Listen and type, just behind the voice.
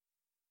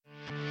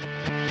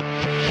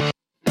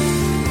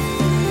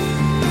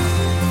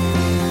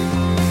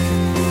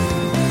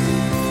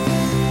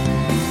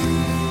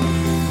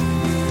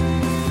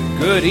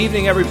Good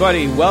evening,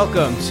 everybody.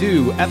 Welcome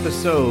to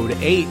episode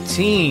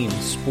 18,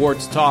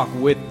 Sports Talk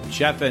with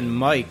Jeff and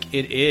Mike.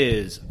 It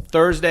is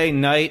Thursday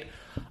night,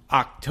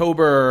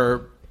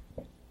 October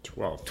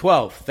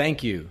 12th.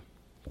 Thank you.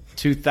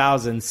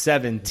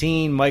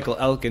 2017. Michael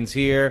Elkins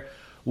here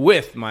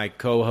with my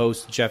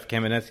co-host, Jeff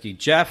Kamenetsky.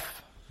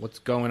 Jeff, what's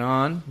going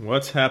on?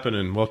 What's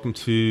happening? Welcome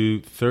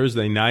to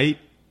Thursday night,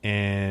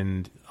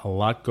 and a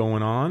lot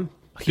going on.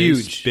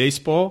 Huge.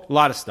 Baseball. A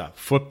lot of stuff.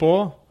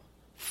 Football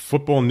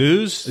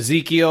news.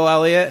 Ezekiel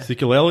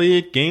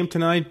Elliott. Game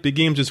tonight. Big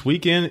games this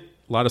weekend.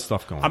 A lot of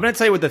stuff going on. I'm going to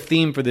tell you what the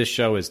theme for this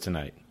show is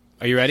tonight.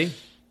 Are you ready?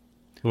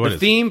 What the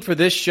theme for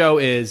this show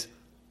is,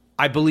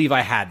 I believe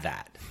I had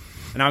that.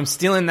 And I'm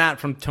stealing that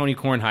from Tony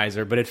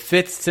Kornheiser, but it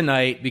fits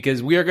tonight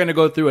because we are going to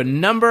go through a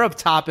number of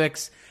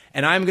topics,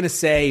 and I'm going to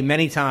say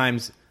many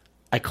times,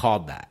 I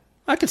called that.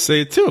 I could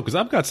say it too, because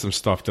I've got some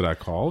stuff that I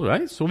called,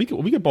 right? So we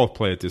could both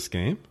play at this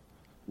game.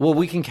 Well,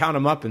 we can count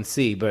them up and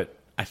see, but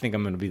I think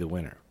I'm going to be the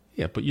winner.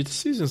 Yeah, but the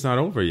season's not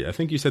over yet. I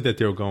think you said that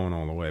they were going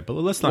all the way, but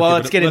let's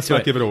not give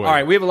it away. All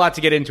right, we have a lot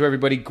to get into,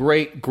 everybody.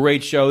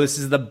 Great show. This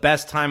is the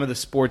best time of the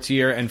sports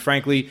year, and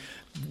frankly,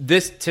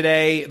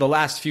 the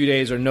last few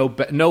days are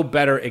no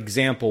better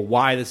example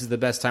why this is the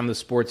best time of the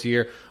sports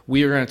year.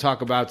 We are going to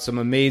talk about some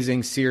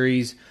amazing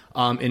series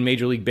in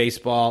Major League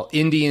Baseball.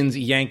 Indians,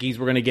 Yankees,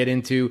 we're going to get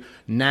into.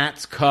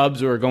 Nats,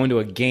 Cubs, we're going to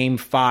a Game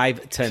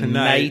 5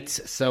 tonight.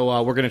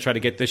 So we're going to try to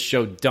get this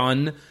show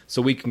done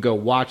so we can go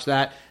watch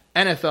that.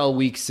 NFL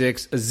Week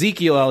 6,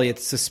 Ezekiel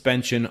Elliott's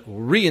suspension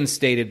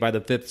reinstated by the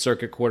Fifth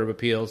Circuit Court of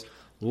Appeals.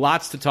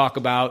 Lots to talk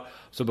about.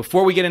 So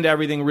before we get into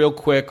everything real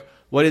quick,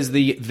 what is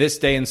this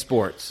day in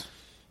sports?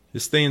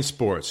 This day in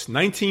sports.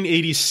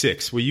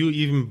 1986. Were you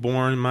even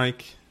born,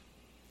 Mike?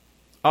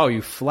 Oh,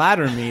 you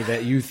flatter me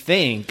that you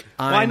think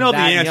I'm I know the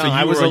answer.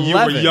 Young. You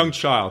were a young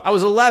child. I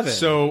was 11.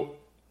 So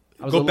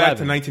go back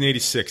to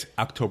 1986,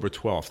 October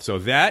 12th. So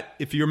that,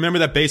 if you remember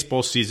that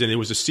baseball season, it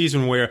was a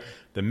season where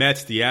the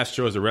Mets, the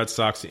Astros, the Red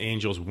Sox, the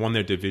Angels won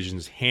their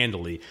divisions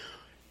handily.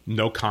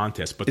 No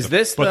contest. But the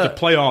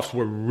playoffs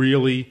were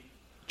really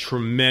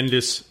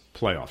tremendous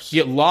playoffs.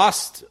 You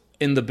lost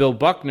in the Bill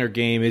Buckner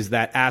game is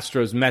that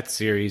Astros-Mets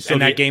series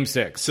and that Game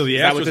 6. So the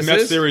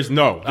Astros-Mets series,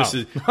 no. This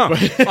is. All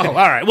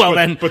right. Well,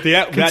 then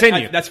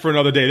continue. That's for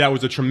another day. That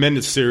was a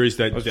tremendous series.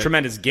 That was a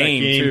tremendous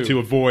game, too. To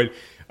avoid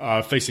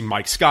facing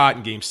Mike Scott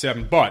in Game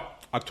 7.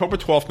 But October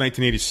 12th,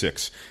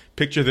 1986.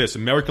 Picture this,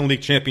 American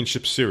League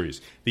Championship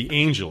Series. The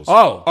Angels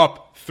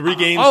up 3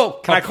 games.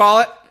 Can I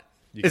call it?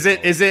 Is it?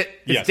 Yes.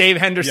 It's Dave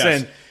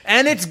Henderson. Yes.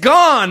 And it's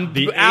gone.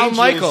 Al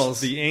Michaels.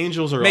 The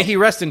Angels are May up. he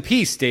rest in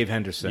peace, Dave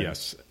Henderson.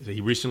 Yes.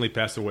 He recently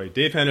passed away.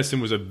 Dave Henderson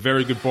was a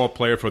very good ball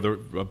player for the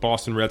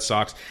Boston Red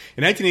Sox.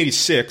 In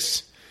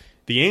 1986,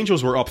 the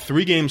Angels were up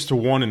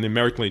 3-1 in the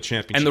American League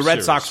Championship And the Red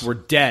Series. Sox were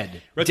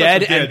dead.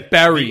 And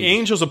buried. The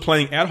Angels are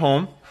playing at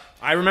home.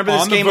 I remember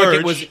this game like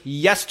it was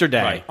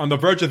yesterday. Right, on the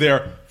verge of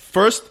their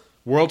first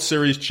World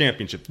Series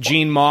championship.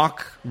 Gene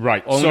Mauch,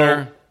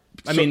 owner,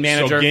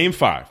 manager. So Game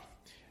 5.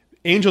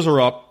 Angels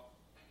are up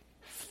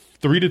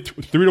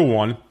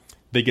 3-1.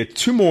 They get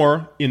 2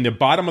 more in the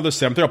bottom of the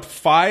 7th. They're up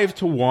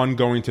 5-1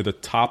 going to the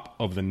top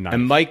of the 9th.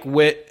 And Mike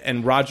Witt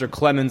and Roger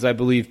Clemens, I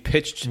believe,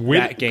 pitched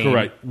that game.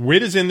 Correct.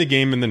 Witt is in the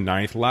game in the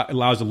 9th,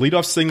 allows a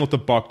leadoff single to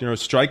Buckner,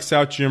 strikes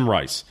out Jim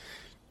Rice.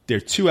 They're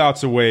 2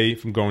 outs away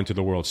from going to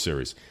the World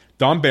Series.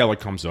 Don Baylor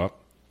comes up,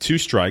 2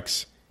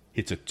 strikes,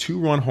 hits a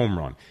 2-run home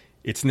run.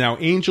 It's now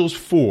Angels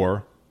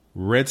 5,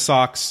 Red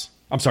Sox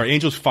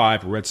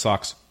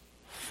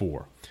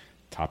 4.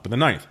 Top of the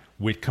 9th.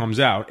 Witt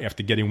comes out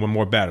after getting 1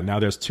 more batter. Now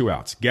there's 2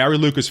 outs. Gary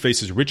Lucas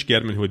faces Rich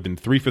Gedman, who had been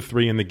 3 for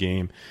 3 in the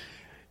game.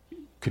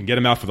 Couldn't get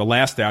him out for the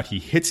last out. He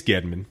hits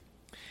Gedman,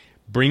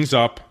 brings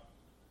up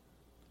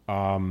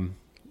Mr.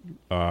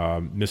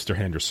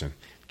 Henderson.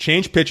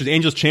 Change pitchers.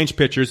 Angels change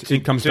pitchers.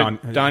 In comes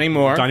Donnie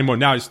Moore. Donnie Moore.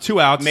 Now it's 2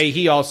 outs. May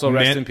he also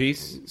rest in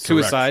peace.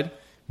 Suicide.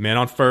 Correct. Man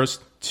on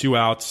first. 2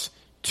 outs.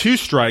 2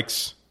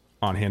 strikes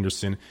on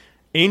Henderson.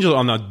 Angels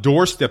on the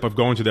doorstep of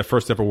going to their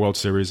first ever World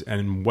Series.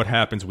 And what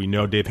happens? We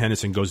know Dave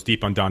Henderson goes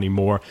deep on Donnie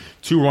Moore.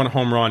 2-run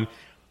home run.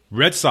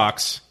 Red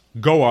Sox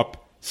go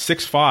up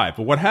 6-5.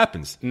 But what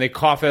happens? And they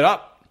cough it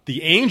up.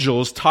 The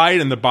Angels tied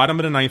in the bottom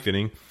of the 9th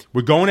inning.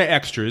 We're going to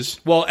extras.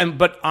 Well,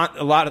 but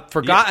a lot of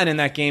forgotten in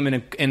that game,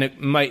 and it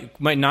might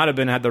not have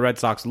been had the Red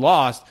Sox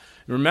lost.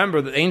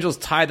 Remember, the Angels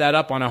tied that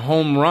up on a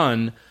home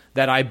run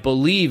that I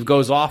believe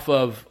goes off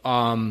of.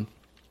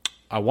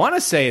 I want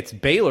to say it's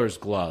Baylor's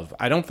glove.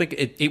 I don't think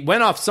it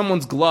went off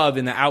someone's glove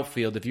in the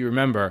outfield. If you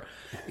remember,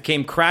 it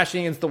came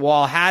crashing against the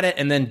wall, had it,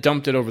 and then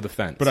dumped it over the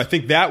fence. But I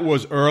think that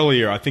was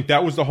earlier. I think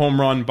that was the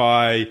home run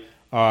by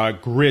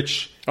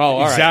Grich.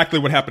 Oh, exactly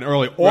what happened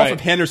earlier. Off of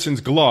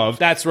Henderson's glove.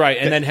 That's right.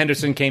 And then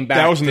Henderson came back.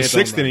 That was in the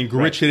 6th inning.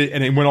 Grich hit it,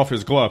 and it went off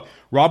his glove.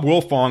 Rob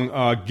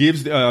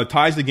Wilfong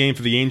ties the game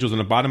for the Angels in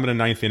the bottom of the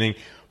 9th inning.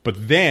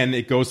 But then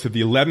it goes to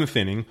the 11th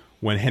inning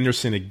when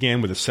Henderson,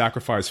 again, with a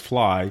sacrifice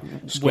fly,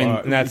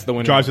 that's the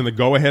winner. Drives in the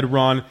go-ahead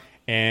run.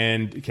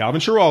 And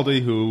Calvin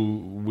Schiraldi,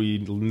 who we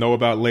know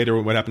about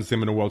later what happens to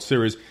him in the World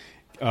Series,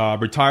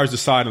 retires the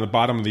side on the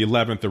bottom of the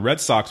 11th. The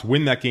Red Sox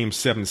win that game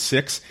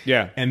 7-6.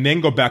 Yeah. And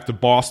then go back to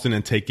Boston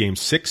and take Game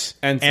 6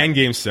 and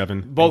Game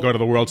 7. Both go to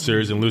the World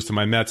Series and lose to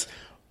my Mets.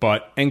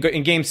 But in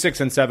Game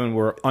 6 and 7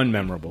 were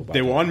unmemorable.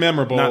 They were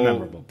unmemorable. Not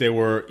memorable. They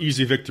were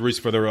easy victories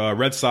for the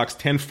Red Sox,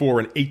 10-4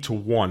 and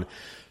 8-1.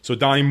 So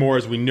Donnie Moore,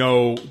 as we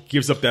know,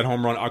 gives up that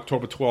home run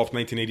October 12th,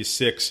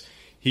 1986.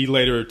 He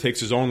later takes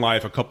his own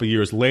life a couple of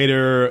years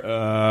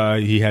later.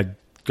 He had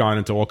gone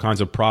into all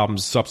kinds of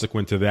problems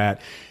subsequent to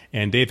that.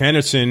 And Dave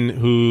Henderson,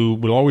 who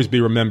will always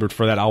be remembered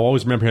for that, I'll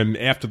always remember him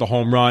after the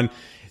home run,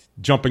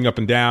 jumping up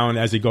and down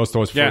as he goes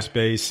towards first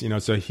base.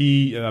 So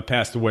he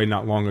passed away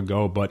not long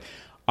ago. But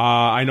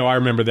I know I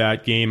remember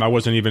that game. I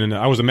wasn't even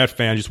I was a Met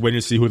fan, just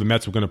waiting to see who the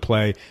Mets were going to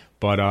play.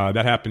 But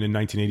that happened in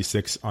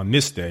 1986 on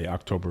this day,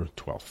 October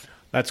 12th.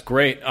 That's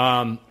great.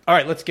 All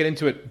right, let's get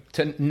into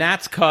it.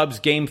 Nats-Cubs,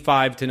 Game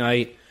 5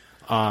 tonight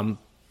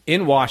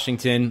in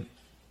Washington.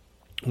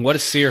 What a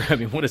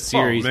series! What a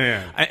series! Oh,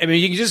 man. I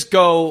mean, you can just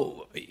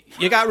go.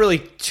 You got really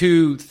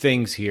two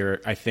things here.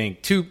 I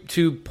think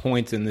two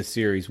points in this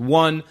series.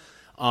 One,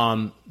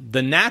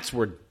 the Nats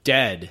were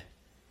dead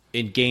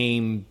in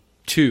Game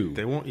 2.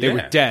 They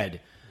were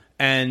dead,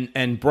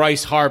 and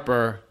Bryce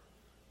Harper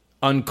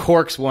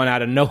uncorks one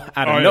out of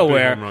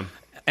nowhere,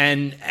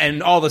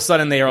 and all of a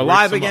sudden they are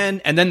alive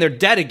again, and then they're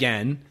dead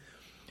again,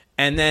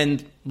 and then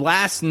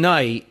last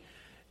night.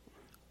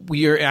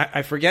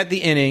 I forget the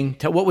inning.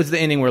 What was the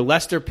inning where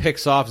Lester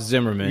picks off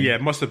Zimmerman? Yeah,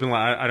 it must have been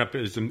it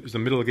was the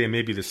middle of the game,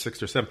 maybe the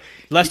 6th or 7th.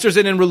 Lester's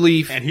in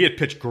relief. And he had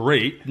pitched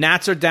great.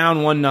 Nats are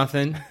down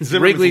 1-0.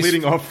 Zimmerman's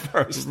leading off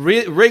first.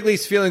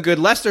 Wrigley's feeling good.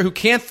 Lester, who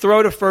can't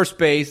throw to first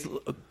base,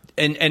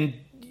 and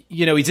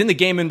he's in the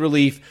game in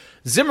relief.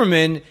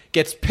 Zimmerman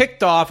gets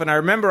picked off, and I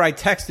remember I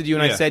texted you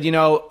and I said,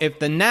 if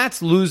the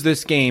Nats lose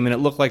this game, and it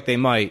looked like they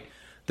might,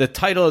 the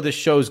title of this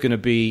show is going to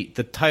be,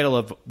 the title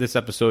of this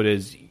episode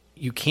is...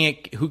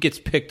 who gets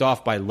picked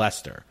off by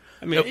Lester?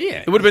 I mean,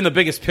 it would have been the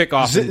biggest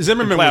pick-off in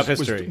playoff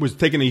history. Was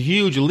taking a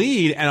huge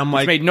lead, and I'm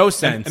like... It made no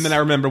sense. And then I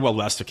remember,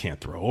 Lester can't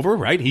throw over,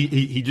 right?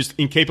 He just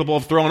incapable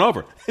of throwing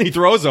over. He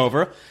throws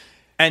over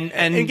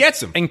and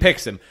gets him. And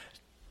picks him.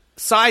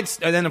 And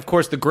then, of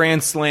course, the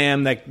grand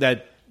slam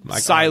that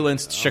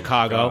silenced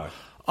Chicago.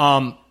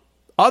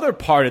 Other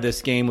part of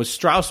this game was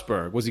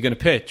Strasburg. Was he going to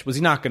pitch? Was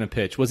he not going to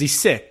pitch? Was he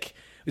sick?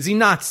 Was he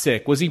not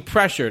sick? Was he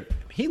pressured?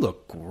 He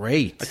looked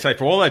great. I tell you,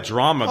 for all that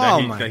drama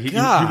that he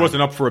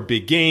wasn't up for a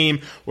big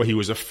game, or he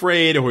was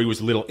afraid, or he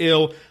was a little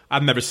ill,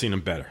 I've never seen him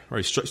better. Or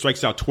he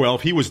strikes out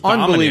 12. He was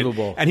dominant.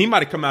 Unbelievable. And he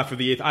might have come out for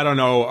the 8th. I don't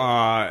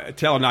know.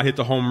 Taylor not hit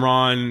the home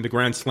run, the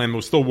grand slam. It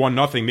was still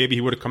 1-0. Maybe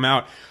he would have come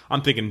out.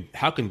 I'm thinking,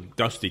 how can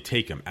Dusty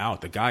take him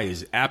out? The guy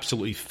is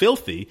absolutely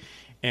filthy.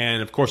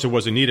 And, of course, it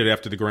wasn't needed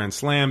after the grand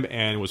slam,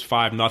 and it was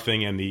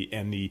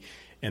 5-0,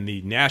 and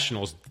the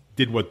Nationals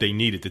did what they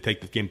needed to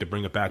take the game to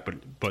bring it back,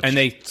 but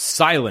they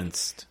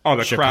silenced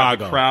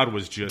Chicago. The crowd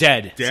was just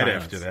dead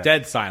after that.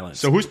 Dead silence.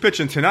 So who's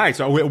pitching tonight?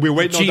 So we're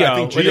waiting on that. I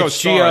think Gio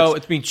starts.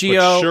 It's been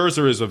Gio. But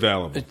Scherzer is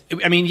available.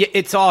 I mean,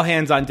 it's all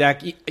hands on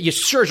deck.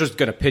 Scherzer's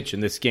going to pitch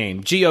in this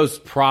game. Gio's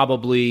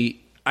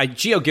probably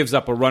Gio gives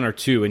up a run or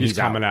two, and he's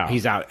coming out.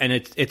 He's out, and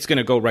it's going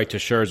to go right to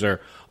Scherzer.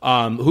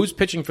 Who's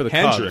pitching for the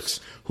Hendricks,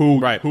 Cubs?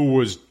 who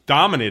was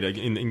dominated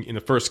in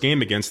the first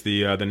game against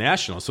the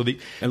Nationals. So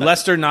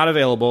Lester not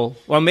available.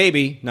 Well,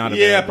 maybe not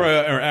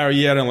available.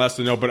 Yeah, and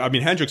Lester no. But I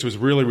mean, Hendricks was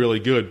really, really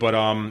good. But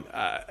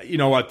you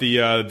know what?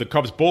 The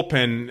Cubs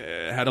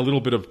bullpen had a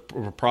little bit of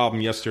a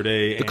problem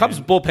yesterday. The Cubs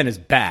bullpen is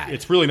bad.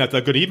 It's really not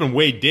that good. Even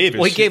Wade Davis.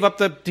 Well, he gave up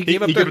the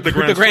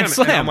grand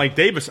slam. And I'm like,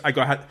 Davis. I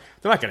go,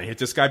 they're not going to hit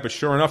this guy, but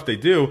sure enough, they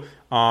do.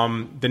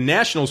 The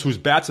Nationals, whose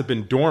bats have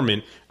been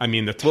dormant. I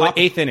mean, the top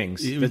 8th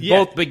innings.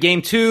 But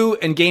Game 2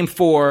 and Game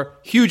 4,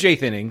 huge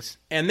 8th innings.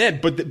 And then,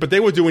 but they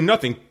were doing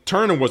nothing.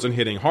 Turner wasn't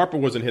hitting. Harper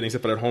wasn't hitting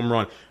except for that home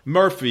run.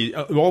 Murphy.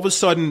 All of a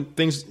sudden,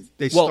 things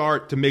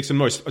start to make some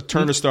noise.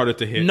 Turner started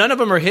to hit. None of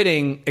them are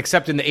hitting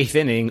except in the 8th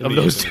inning of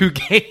those two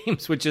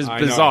games, which is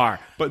bizarre.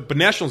 But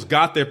Nationals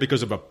got there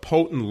because of a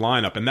potent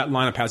lineup, and that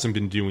lineup hasn't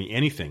been doing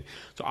anything.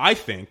 So I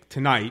think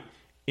tonight,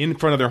 in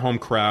front of their home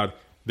crowd,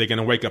 they're going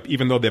to wake up,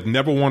 even though they've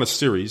never won a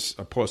series,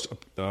 they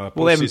haven't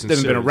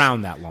been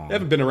around that long. They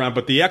haven't been around,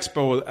 but the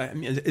Expo, I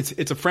mean,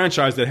 it's a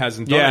franchise that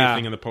hasn't done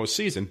anything in the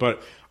postseason.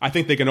 But I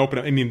think they can open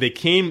up. I mean,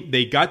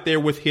 they got there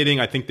with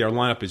hitting. I think their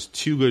lineup is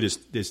too good.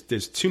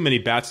 There's too many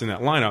bats in that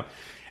lineup.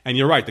 And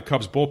you're right, the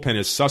Cubs bullpen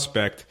is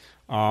suspect.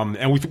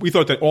 And we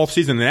thought that all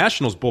season the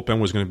Nationals bullpen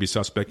was going to be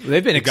suspect.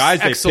 They've been the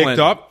guys excellent. They picked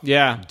up.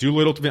 Yeah,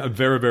 Doolittle,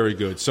 very, very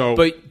good. So,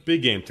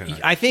 big game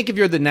tonight. I think if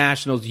you're the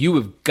Nationals, you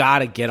have got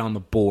to get on the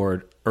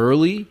board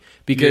early,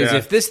 because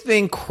if this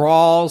thing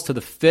crawls to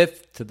the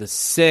 5th, to the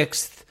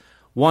 6th,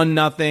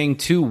 1-0,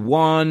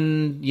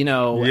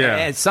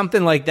 2-1,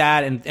 something like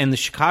that, and the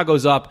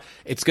Chicago's up,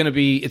 it's going to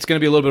be a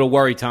little bit of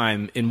worry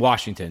time in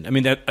Washington. I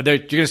mean, you're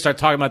going to start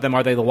talking about them.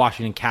 Are they the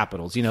Washington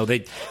Capitals?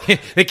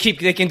 They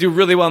can do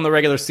really well in the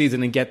regular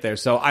season and get there.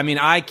 So I mean,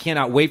 I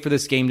cannot wait for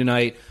this game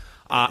tonight.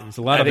 There's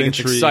a lot of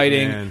intrigue, it's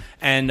exciting, man.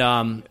 And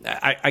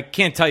I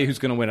can't tell you who's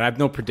going to win. I have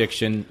no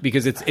prediction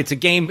because it's a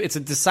game. It's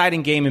a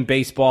deciding game in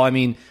baseball. I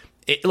mean,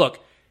 look,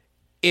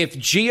 if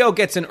Gio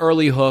gets an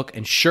early hook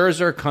and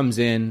Scherzer comes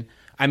in,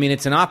 I mean,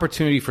 it's an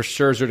opportunity for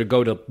Scherzer to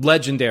go to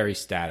legendary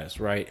status,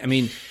 right? I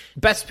mean,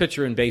 best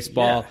pitcher in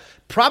baseball,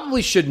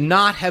 probably should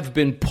not have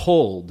been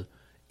pulled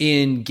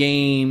in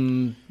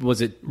game.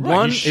 Was it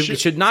one? It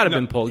should not have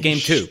been pulled. Game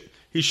 2.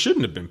 He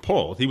shouldn't have been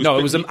pulled. He was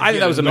I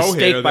think that was a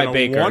mistake by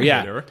Baker.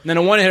 Yeah, and then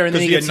a one-hitter, and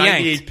then he gets yanked.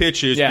 98 yanked.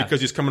 pitches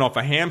because he's coming off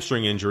a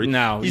hamstring injury.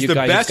 No, he's the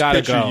best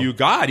pitcher you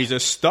got. He's a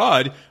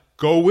stud.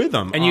 Go with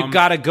him. And you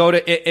got to go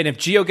to – and if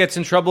Gio gets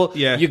in trouble,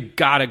 you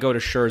got to go to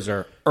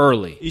Scherzer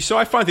early. So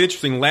I find it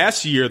interesting.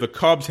 Last year, the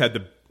Cubs had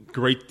the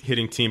great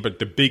hitting team, but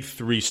the big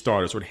 3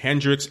 starters with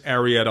Hendricks,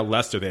 Arrieta,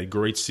 Lester, they had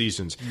great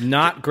seasons.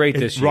 Not great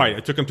this year. Right. I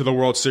took them to the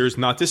World Series,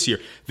 not this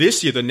year.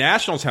 This year, the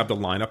Nationals have the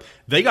lineup.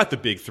 They got the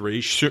big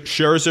 3.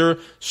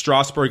 Scherzer,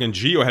 Strasburg, and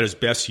Gio had his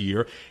best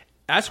year.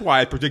 That's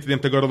why I predicted them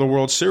to go to the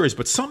World Series.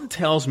 But something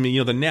tells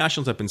me, the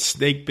Nationals have been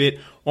snake bit.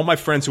 All my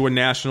friends who are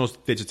Nationals,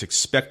 they're just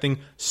expecting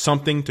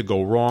something to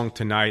go wrong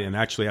tonight. And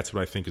actually, that's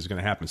what I think is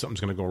going to happen. Something's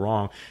going to go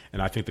wrong, and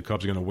I think the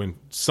Cubs are going to win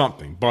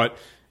something. But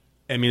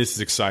I mean, this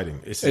is exciting.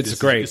 It's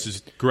great. This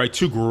is great.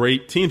 2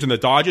 great teams, and the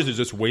Dodgers are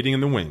just waiting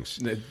in the wings.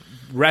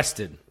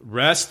 Rested,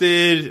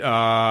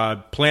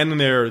 planning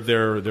their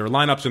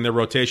lineups and their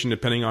rotation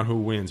depending on who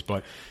wins.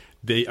 But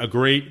a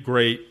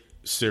great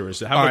series.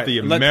 How about the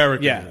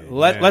American?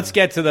 Let's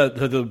get to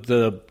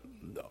the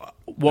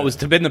what was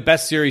been the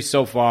best series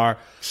so far.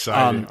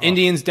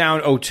 Indians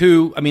down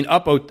 0-2. I mean,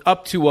 up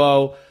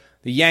 2-0.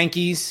 The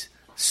Yankees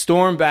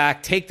storm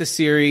back, take the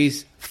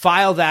series,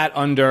 file that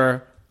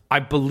under. I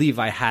believe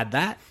I had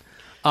that.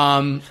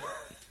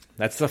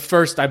 That's the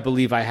first I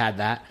believe I had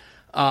that.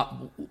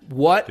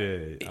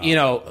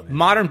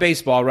 Modern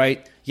baseball,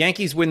 right?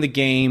 Yankees win the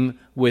game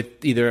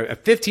with either a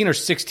 15 or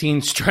 16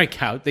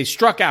 strikeout. They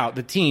struck out.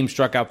 The team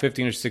struck out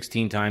 15 or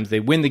 16 times. They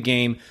win the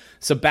game.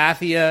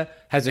 Sabathia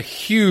has a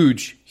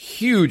huge,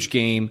 huge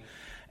game.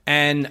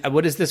 And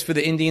what is this for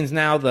the Indians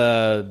now?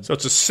 So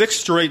it's a 6th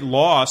straight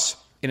loss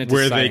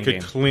where they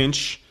could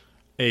clinch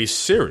a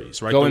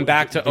series, right? Going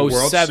back to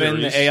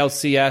 07, the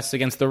ALCS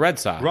against the Red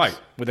Sox. Right.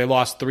 Where they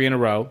lost 3 in a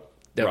row.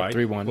 Right.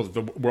 3-1. Well,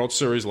 the World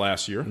Series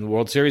last year. In the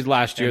World Series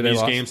last year, they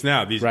lost.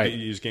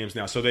 These games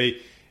now. So they,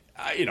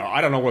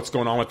 I don't know what's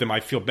going on with them. I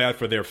feel bad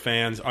for their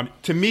fans.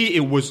 To me,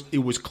 it was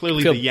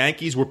clearly the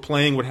Yankees were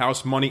playing with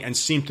house money and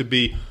seemed to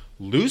be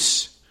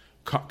loose,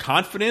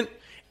 confident,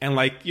 and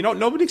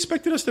nobody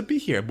expected us to be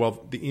here.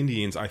 Well, the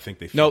Indians, I think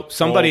they felt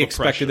somebody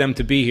expected them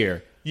to be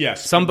here.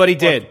 Yes, somebody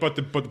did.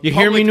 But you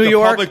hear me, New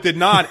York? The public did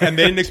not, and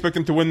they didn't expect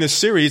them to win this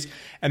series,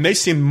 and they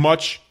seemed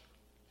much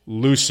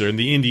looser, and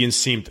the Indians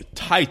seemed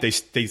tight. They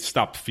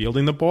stopped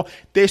fielding the ball.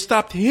 They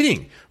stopped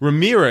hitting.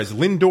 Ramirez,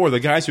 Lindor, the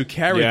guys who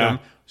carried them,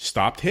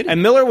 stopped hitting.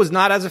 And Miller was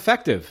not as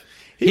effective.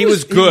 He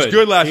was good. He was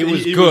good last. He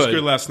was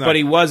good last night, but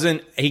he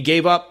wasn't. He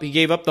gave up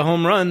the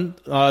home run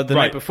the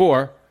night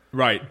before.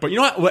 Right, but you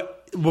know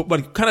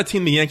what kind of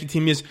team the Yankee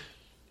team is?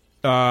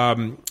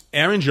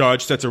 Aaron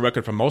Judge sets a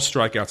record for most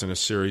strikeouts in a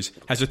series.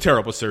 Has a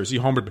terrible series. He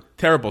homered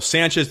terrible.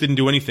 Sanchez didn't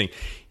do anything.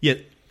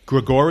 Yet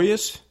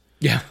Gregorius,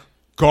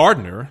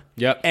 Gardner,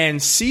 and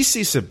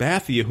CC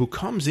Sabathia, who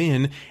comes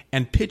in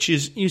and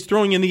pitches, he's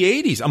throwing in the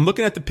 80s. I'm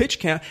looking at the pitch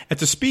count, at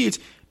the speeds.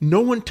 No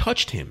one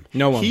touched him.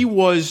 No one. He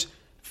was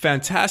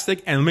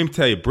fantastic. And let me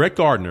tell you, Brett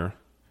Gardner,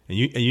 and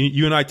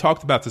you and I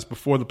talked about this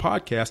before the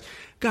podcast,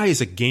 guy is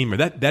a gamer.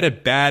 That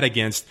at bat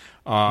against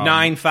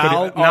 9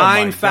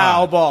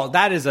 foul ball.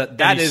 That is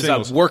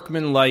a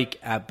workmanlike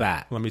at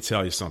bat. Let me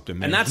tell you something,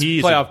 man. And that's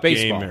playoff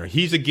baseball. Gamer.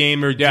 He's a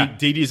gamer.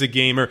 Didi's a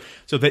gamer.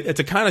 So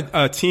it's a kind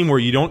of team where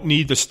you don't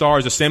need the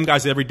stars, the same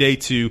guys every day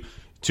to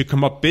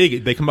come up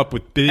big. They come up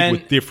with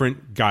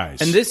different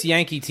guys. And this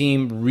Yankee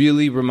team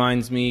really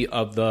reminds me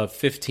of the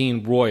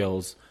 15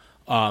 Royals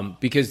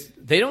because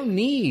they don't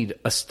need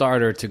a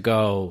starter to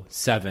go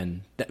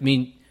 7. I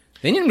mean,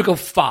 they need him to go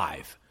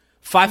 5.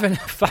 5 and a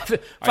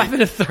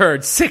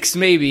third, 6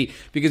 maybe,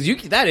 because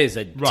that is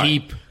a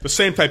deep, the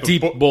same type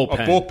deep of bullpen. A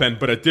bullpen,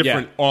 but a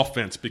different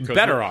offense.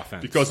 Better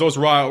offense. Because those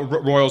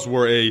Royals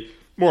were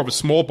more of a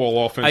small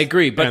ball offense. I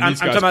agree, but I'm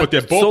talking about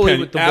their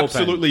bullpen, with the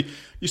absolutely. Bullpen.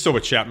 You saw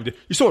what Chapman did.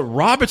 You saw what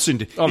Robertson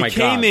did. Oh my God! He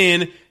came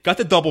in, got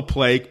the double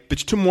play,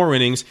 pitched 2 more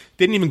innings.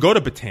 Didn't even go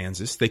to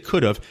Betances. They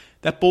could have.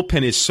 That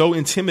bullpen is so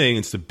intimidating.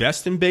 It's the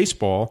best in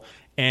baseball,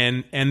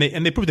 and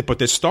they proved it. But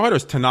their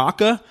starters,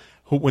 Tanaka,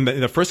 who when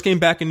the first game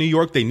back in New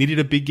York, they needed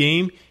a big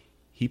game.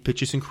 He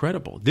pitches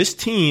incredible. This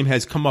team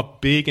has come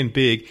up big, and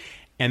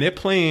they're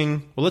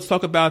playing. Well, let's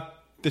talk about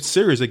the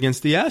series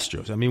against the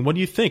Astros. I mean, what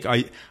do you think?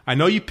 I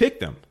know you picked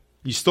them.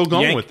 You still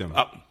going with them?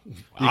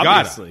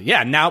 Obviously,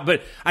 yeah. Now,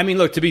 but I mean,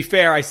 look. To be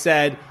fair, I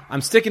said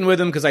I'm sticking with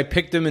them because I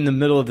picked them in the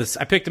middle of this.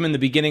 I picked them in the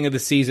beginning of the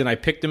season.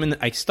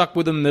 I stuck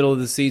with them in the middle of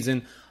the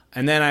seaon,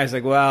 and then I was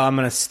like, well, I'm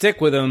going to stick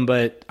with them.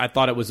 But I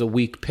thought it was a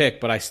weak pick,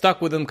 but I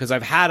stuck with them because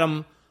I've had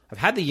them. I've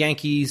had the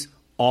Yankees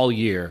all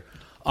year.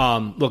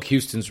 Look,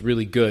 Houston's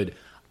really good.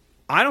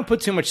 I don't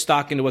put too much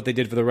stock into what they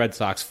did for the Red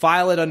Sox.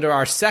 File it under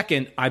our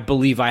second. I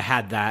believe I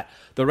had that.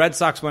 The Red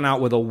Sox went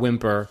out with a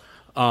whimper.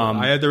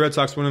 I had the Red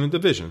Sox winning the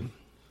division.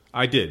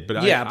 I did, but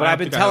I've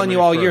been telling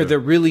you all year they're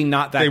really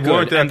not that good. They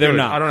weren't that good. They're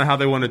not. I don't know how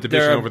they won a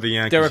division over the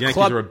Yankees. The Yankees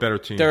are a better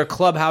team. They're a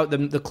clubhouse.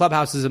 The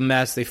clubhouse is a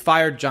mess. They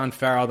fired John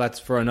Farrell. That's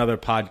for another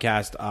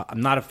podcast.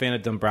 I'm not a fan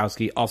of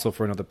Dombrowski. Also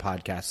for another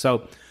podcast.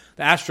 So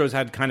the Astros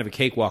had kind of a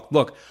cakewalk.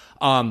 Look,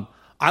 I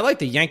like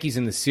the Yankees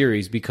in the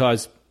series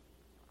because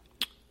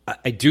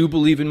I do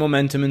believe in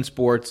momentum in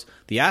sports.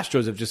 The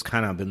Astros have just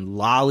kind of been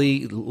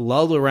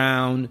lulled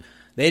around.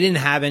 They didn't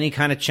have any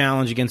kind of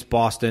challenge against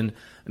Boston.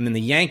 I mean,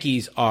 the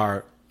Yankees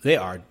are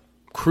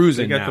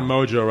cruising now. They got the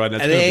mojo right now.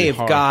 And they've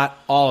got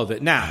all of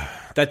it. Now,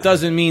 that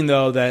doesn't mean,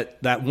 though,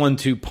 that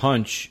 1-2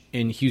 punch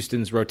in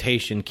Houston's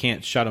rotation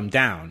can't shut them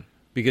down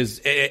because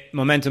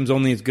momentum's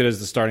only as good as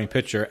the starting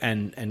pitcher.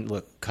 And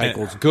look,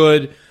 Keuchel's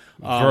good.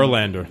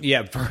 Verlander.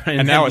 Yeah.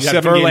 And now a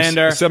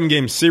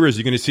 7-game series,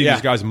 you're going to see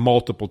these guys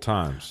multiple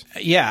times.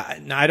 Yeah.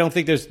 I don't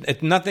think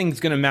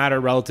nothing's going to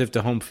matter relative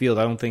to home field.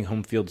 I don't think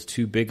home field's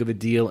too big of a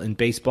deal in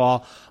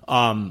baseball.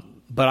 But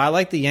I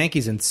like the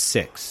Yankees in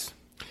 6.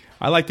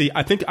 I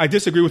think I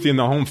disagree with you in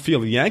the home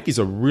field. The Yankees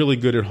are really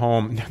good at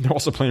home. They're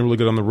also playing really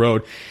good on the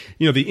road.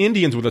 The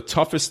Indians were the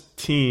toughest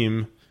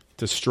team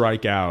to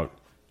strike out.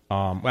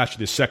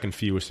 Actually, the second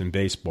fewest in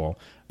baseball.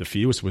 The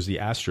fewest was the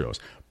Astros.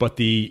 But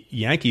the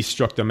Yankees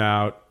struck them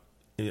out,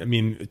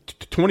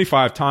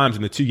 25 times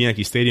in the 2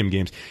 Yankee Stadium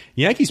games.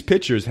 Yankees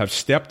pitchers have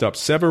stepped up.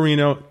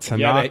 Severino,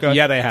 Tanaka,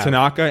 they have.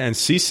 Tanaka, and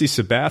CC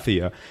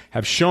Sabathia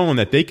have shown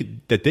that they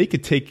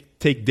could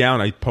take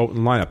down a potent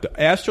lineup. The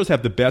Astros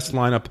have the best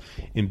lineup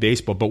in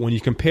baseball, but when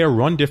you compare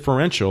run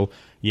differential,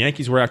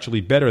 Yankees were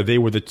actually better. They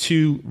were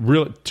two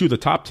of the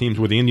top teams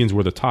where the Indians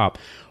were the top.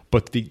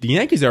 But the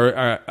Yankees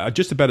are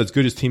just about as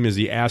good a team as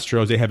the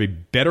Astros. They have a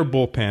better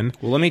bullpen.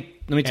 Well, let me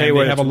tell you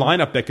where they have a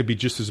lineup that could be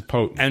just as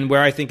potent. And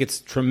where I think it's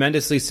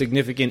tremendously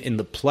significant in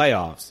the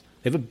playoffs,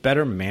 they have a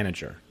better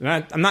manager.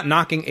 And I'm not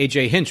knocking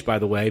A.J. Hinch, by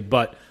the way,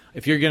 but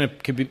if you're going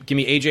to give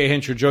me A.J.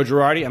 Hinch or Joe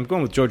Girardi, I'm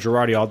going with Joe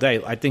Girardi all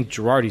day. I think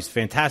Girardi's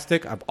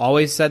fantastic. I've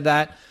always said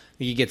that. I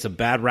think he gets a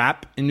bad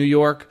rap in New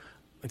York.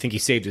 I think he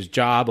saved his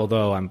job,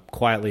 although I'm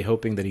quietly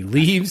hoping that he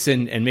leaves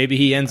and maybe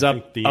he ends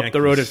up the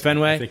road at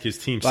Fenway. I think his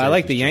team. But I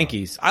like the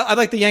Yankees. I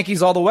like the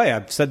Yankees all the way.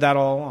 I've said that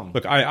all along.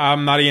 Look,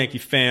 I'm not a Yankee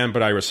fan,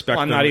 but I respect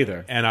them. I'm not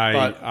either. And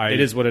it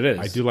is what it is.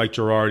 I do like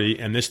Girardi,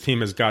 and this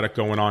team has got it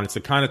going on. It's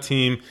the kind of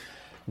team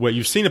where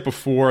you've seen it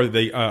before.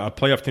 A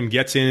playoff team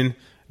gets in,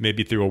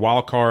 maybe through a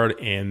wild card,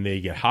 and they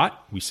get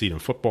hot. We see it in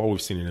football.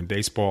 We've seen it in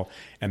baseball.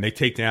 And they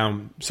take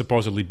down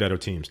supposedly better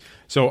teams.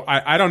 So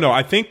I don't know.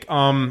 I think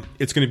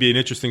it's going to be an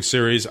interesting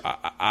series.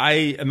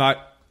 I am not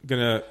going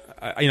to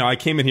I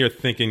came in here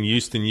thinking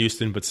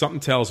Houston, but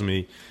something tells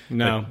me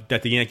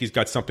that the Yankees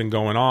got something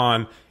going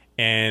on,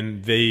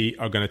 and they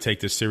are going to take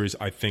this series,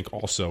 I think,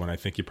 also. And I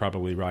think you're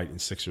probably right in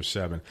 6 or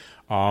 7.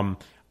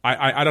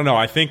 I don't know.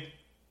 I think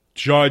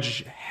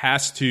Judge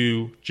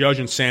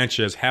and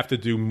Sanchez have to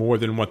do more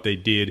than what they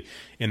did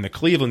in the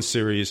Cleveland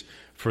series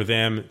for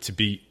them to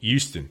beat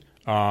Houston.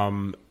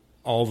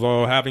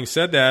 Although, having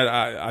said that,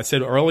 I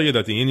said earlier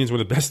that the Indians were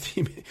the best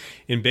team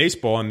in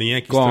baseball, and the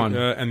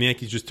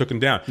Yankees just took them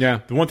down.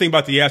 Yeah. The one thing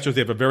about the Astros,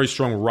 they have a very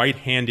strong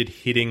right-handed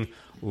hitting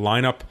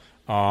lineup.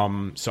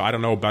 So I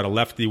don't know about a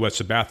lefty, what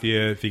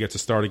Sabathia, if he gets a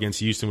start against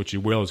Houston, which he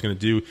will, is going to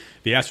do.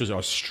 The Astros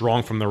are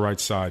strong from the right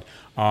side.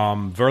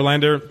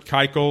 Verlander,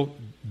 Keuchel,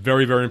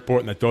 very, very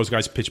important that those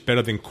guys pitch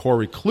better than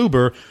Corey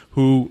Kluber,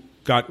 who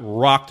got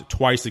rocked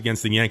twice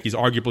against the Yankees.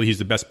 Arguably, he's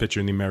the best pitcher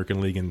in the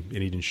American League, and he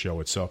didn't show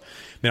it. So,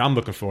 man, I'm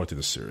looking forward to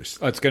this series.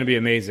 Oh, it's going to be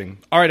amazing.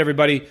 All right,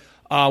 everybody.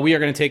 We are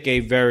going to take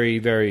a very,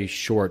 very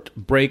short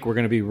break. We're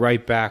going to be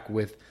right back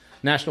with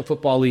National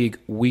Football League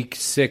Week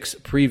 6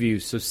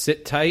 previews. So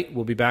sit tight.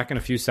 We'll be back in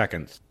a few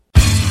seconds.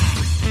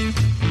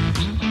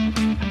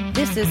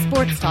 This is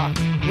Sports Talk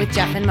with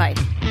Jeff and Mike.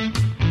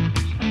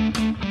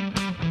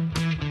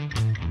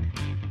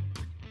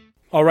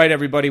 All right,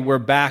 everybody, we're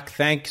back.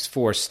 Thanks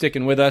for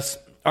sticking with us.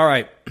 All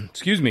right,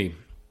 excuse me.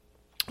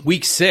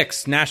 Week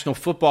 6, National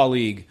Football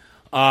League.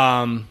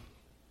 Not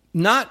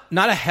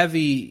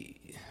a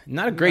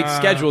great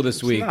schedule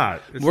this week.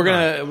 We're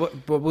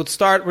gonna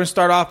start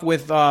off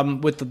with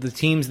the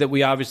teams that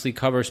we obviously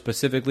cover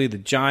specifically. The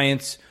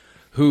Giants,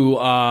 who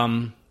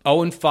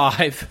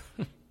 0-5.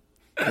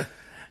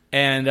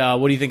 And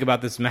what do you think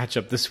about this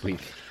matchup this week?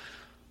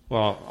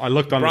 Well, I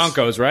looked on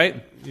Broncos,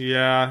 right?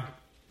 Yeah.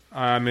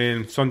 I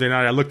mean, Sunday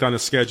night, I looked on the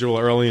schedule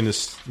early in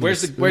this.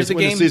 Where's the game? When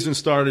the season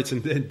started, it's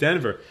in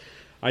Denver.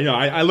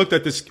 I looked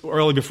at this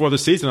early before the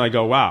season, and I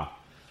go, wow.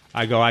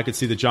 I could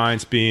see the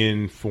Giants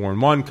being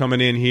 4-1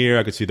 coming in here.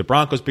 I could see the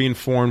Broncos being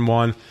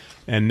 4-1,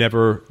 and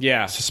never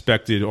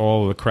suspected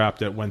all of the crap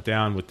that went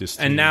down with this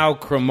team. And now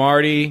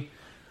Cromartie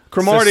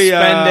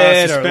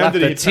suspended or left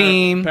the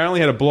team. Apparently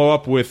had a blow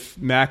up with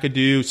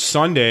McAdoo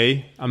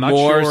Sunday. I'm not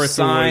More sure if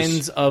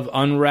signs of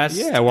unrest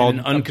in an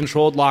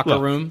uncontrolled locker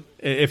room.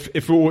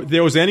 If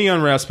there was any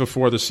unrest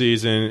before the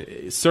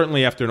season,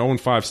 certainly after an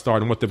 0-5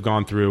 start and what they've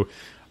gone through,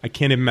 I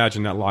can't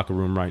imagine that locker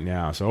room right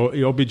now. So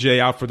OBJ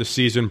out for the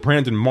season.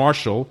 Brandon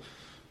Marshall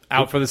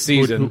out for the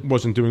season. Who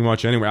wasn't doing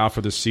much anyway, out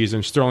for the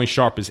season. Sterling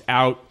Sharp is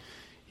out.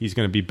 He's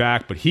going to be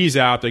back, but he's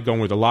out. They're going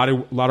with a lot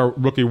of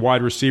rookie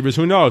wide receivers.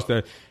 Who knows?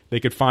 They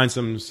could find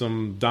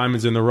some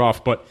diamonds in the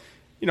rough. But,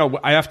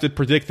 I have to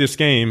predict this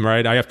game,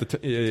 right? I have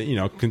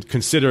to,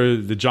 consider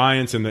the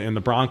Giants and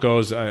the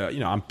Broncos.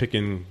 I'm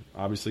picking,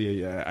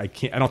 obviously, I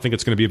don't think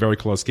it's going to be a very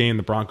close game.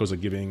 The Broncos are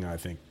giving, I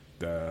think,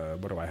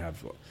 what do I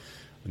have,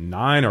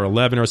 9 or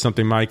 11 or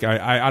something, Mike?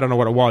 I don't know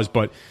what it was,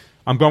 but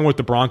I'm going with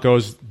the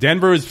Broncos.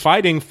 Denver is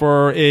fighting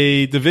for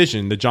a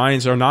division. The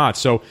Giants are not.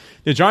 So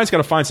the Giants got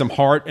to find some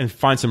heart and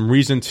find some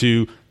reason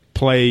to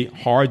play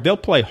hard. They'll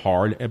play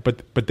hard,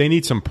 but they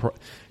need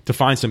to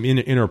find some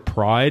inner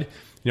pride.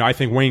 I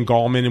think Wayne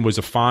Gallman was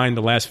a find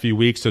the last few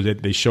weeks, so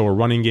that they show a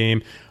running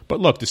game.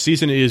 But look, the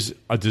season is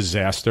a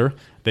disaster.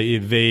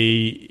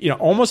 They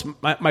almost.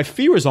 My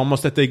fear is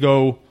almost that they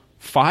go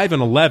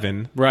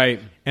 5-11, right,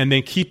 and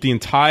then keep the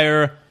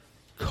entire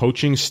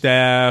coaching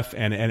staff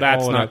and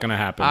that's all not going to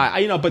happen.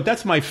 But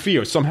that's my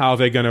fear. Somehow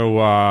they're going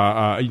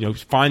to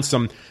find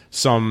some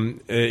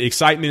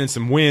excitement and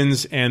some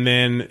wins, and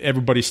then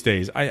everybody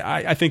stays.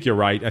 I think you're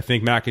right. I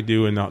think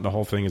McAdoo and the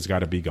whole thing has got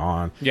to be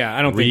gone. Yeah,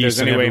 I don't think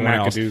there's any way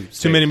McAdoo stays.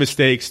 Too many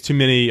mistakes, too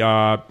many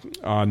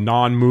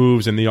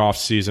non-moves in the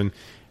offseason,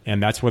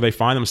 and that's where they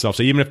find themselves.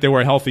 So even if they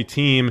were a healthy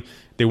team,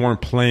 they weren't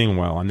playing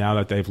well, and now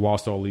that they've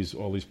lost all these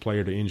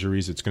players to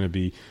injuries, it's going to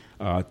be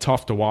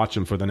tough to watch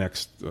them for the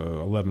next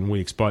 11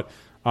 weeks. But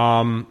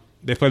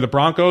they play the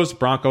Broncos.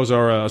 Broncos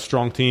are a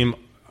strong team,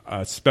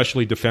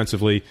 especially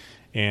defensively.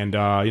 And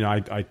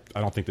I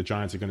don't think the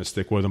Giants are going to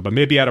stick with them. But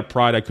maybe out of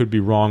pride, I could be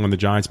wrong, and the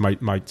Giants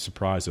might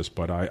surprise us.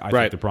 But I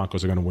think the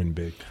Broncos are going to win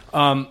big.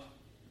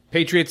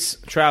 Patriots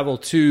travel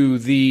to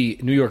the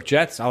New York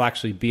Jets. I'll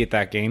actually be at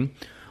that game.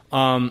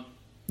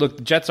 Look,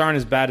 the Jets aren't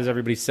as bad as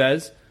everybody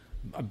says.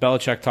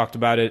 Belichick talked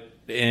about it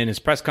in his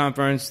press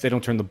conference. They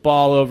don't turn the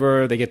ball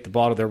over. They get the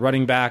ball to their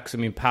running backs. I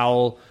mean,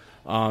 Powell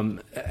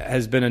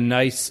has been a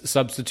nice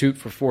substitute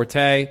for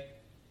Forte.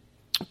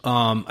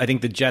 I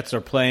think the Jets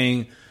are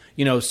playing,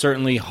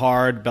 certainly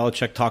hard.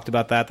 Belichick talked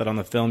about that on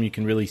the film you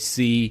can really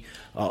see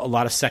a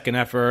lot of second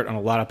effort on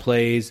a lot of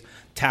plays,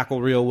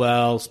 tackle real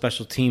well,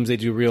 special teams they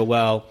do real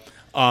well.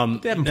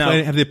 Have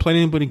they played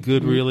anybody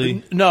good,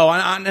 really? No,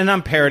 and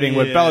I'm parroting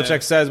what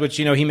Belichick says, which,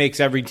 he makes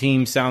every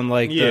team sound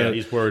like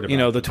he's worried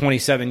about the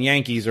 27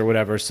 Yankees or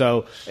whatever.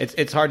 So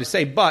it's hard to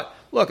say. But,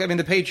 look, I mean,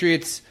 the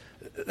Patriots,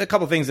 a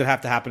couple things that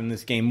have to happen in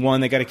this game.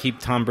 One, they got to keep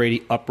Tom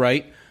Brady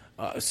upright.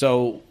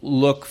 So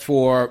look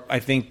for, I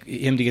think,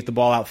 him to get the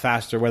ball out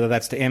faster, whether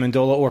that's to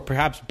Amendola or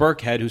perhaps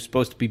Burkhead, who's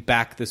supposed to be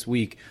back this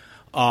week,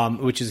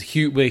 which is a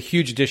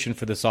huge addition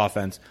for this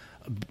offense.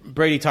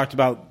 Brady talked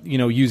about,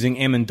 using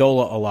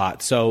Amendola a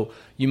lot, so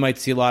you might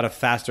see a lot of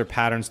faster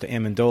patterns to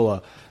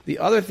Amendola. The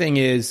other thing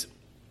is,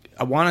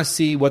 I want to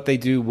see what they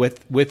do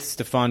with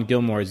Stephon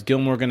Gilmore. Is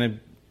Gilmore going to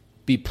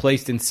be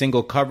placed in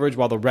single coverage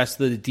while the rest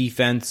of the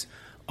defense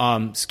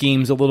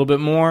schemes a little bit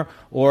more,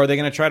 or are they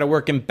going to try to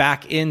work him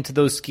back into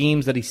those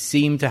schemes that he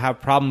seemed to have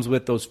problems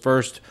with those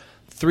first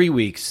 3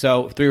 weeks?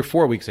 So 3 or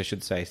 4 weeks, I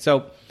should say.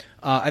 So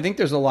I think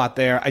there's a lot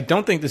there. I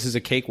don't think this is a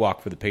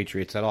cakewalk for the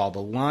Patriots at all.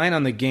 The line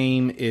on the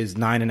game is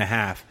 9.5.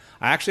 I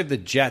actually have the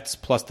Jets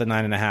plus the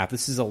 9.5.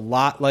 This is a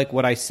lot like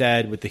what I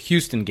said with the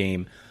Houston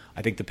game.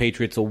 I think the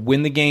Patriots will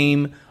win the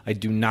game. I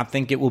do not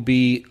think it will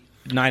be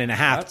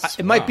 9.5.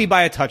 It might be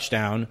by a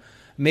touchdown.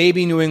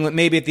 Maybe New England.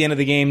 Maybe at the end of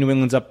the game, New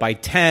England's up by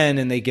 10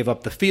 and they give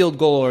up the field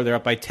goal, or they're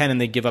up by 10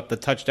 and they give up the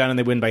touchdown and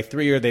they win by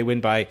 3, or they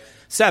win by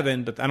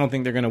 7. But I don't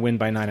think they're going to win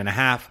by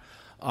 9.5.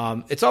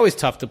 It's always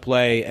tough to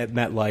play at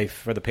MetLife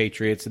for the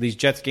Patriots. These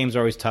Jets games are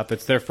always tough.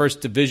 It's their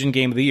first division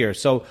game of the year.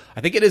 So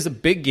I think it is a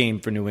big game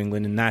for New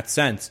England in that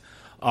sense.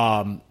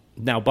 Now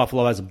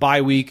Buffalo has a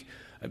bye week.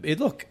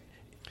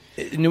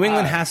 New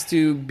England has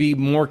to be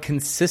more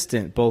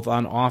consistent both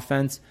on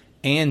offense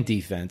and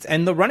defense.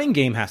 And the running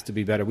game has to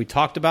be better. We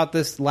talked about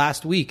this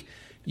last week.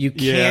 You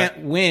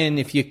can't win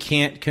if you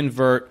can't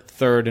convert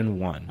 3rd and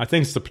 1. I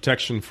think it's the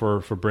protection for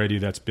Brady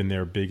that's been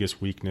their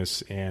biggest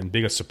weakness and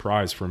biggest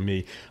surprise for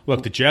me.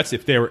 Look, the Jets,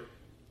 if there were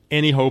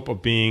any hope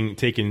of being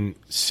taken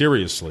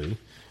seriously,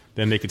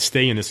 then they could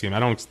stay in this game. I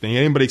don't think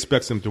anybody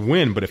expects them to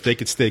win, but if they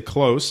could stay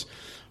close,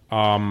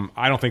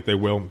 I don't think they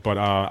will. But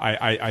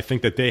I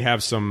think that they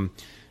have some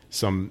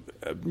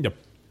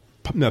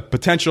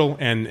potential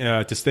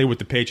and to stay with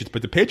the Patriots.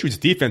 But the Patriots'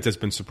 defense has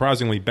been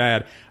surprisingly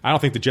bad. I don't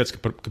think the Jets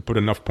could put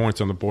enough points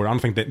on the board. I don't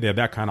think they have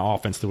that kind of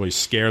offense to really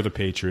scare the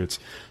Patriots.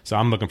 So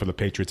I'm looking for the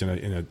Patriots in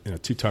a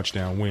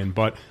 2-touchdown win.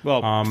 But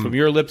from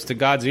your lips to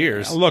God's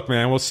ears. Look,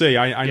 man, we'll see.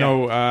 I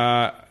know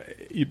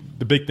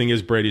the big thing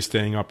is Brady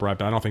staying upright,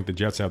 but I don't think the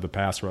Jets have the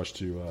pass rush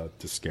to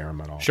scare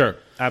him at all. Sure,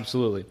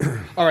 absolutely.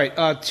 All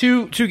right,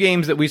 two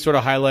games that we sort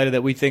of highlighted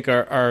that we think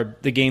are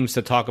the games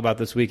to talk about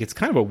this week. It's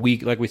kind of a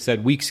week, like we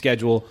said, week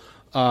schedule.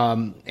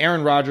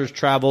 Aaron Rodgers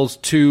travels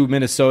to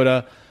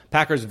Minnesota.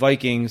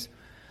 Packers-Vikings.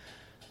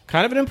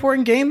 Kind of an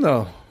important game,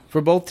 though, for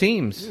both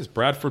teams. Is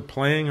Bradford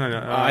playing?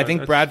 I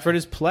think Bradford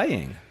is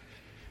playing.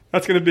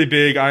 That's going to be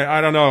big.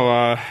 I don't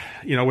know.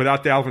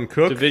 Without Dalvin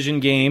Cook, division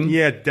game.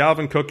 Yeah,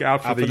 Dalvin Cook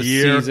out for the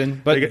year.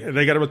 Season, but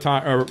they got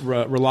to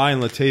rely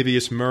on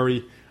Latavius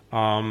Murray,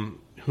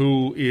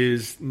 who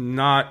is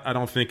not, I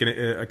don't think,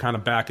 a kind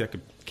of back that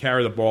could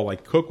carry the ball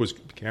like Cook was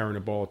carrying the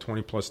ball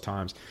 20-plus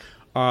times.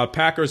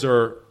 Packers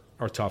are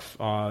tough.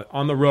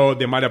 On the road,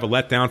 they might have a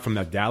letdown from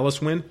that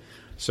Dallas win,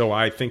 so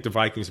I think the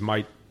Vikings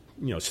might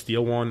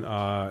steal one.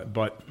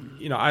 But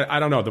I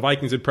don't know. The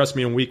Vikings impressed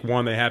me in week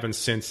 1. They haven't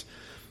since.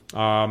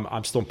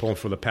 I'm still pulling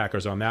for the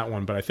Packers on that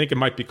one, but I think it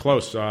might be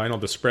close. I know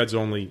the spread's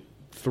only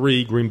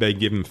 3. Green Bay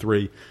giving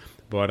 3.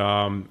 But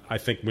I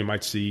think we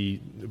might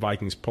see the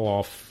Vikings pull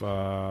off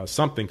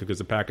something because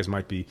the Packers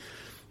might be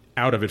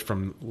out of it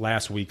from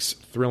last week's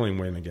thrilling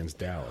win against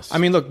Dallas. I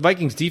mean, look,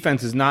 Vikings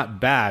defense is not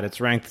bad.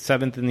 It's ranked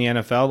 7th in the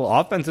NFL. The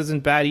offense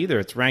isn't bad either.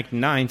 It's ranked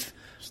 9th.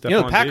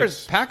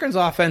 Packers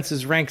offense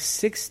is ranked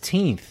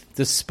 16th,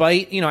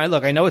 despite,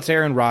 I know it's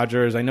Aaron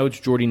Rodgers, I know it's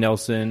Jordy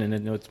Nelson, and I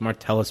know it's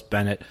Martellus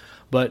Bennett,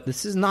 but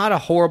this is not a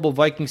horrible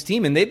Vikings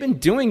team, and they've been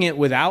doing it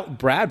without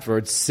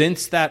Bradford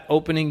since that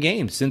opening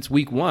game, since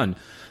week 1.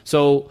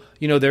 So,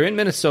 they're in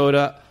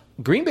Minnesota.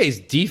 Green Bay's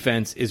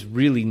defense is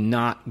really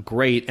not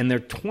great, and they're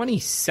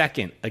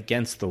 22nd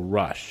against the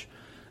rush.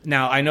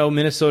 Now, I know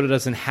Minnesota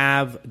doesn't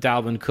have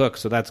Dalvin Cook,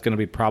 so that's going to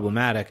be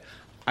problematic.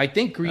 I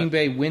think Green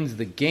Bay wins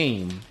the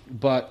game,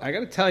 but I got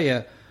to tell you,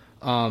 it's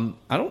going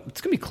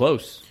to be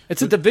close.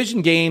 It's a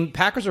division game.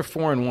 Packers are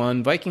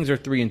 4-1. Vikings are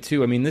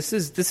 3-2. I mean, this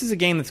is a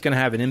game that's going to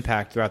have an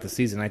impact throughout the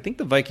season. I think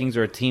the Vikings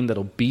are a team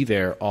that'll be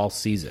there all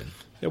season.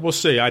 Yeah, we'll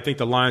see. I think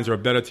the Lions are a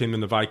better team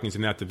than the Vikings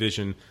in that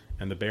division,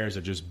 and the Bears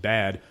are just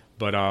bad.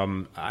 But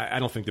I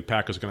don't think the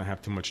Packers are going to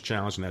have too much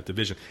challenge in that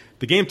division.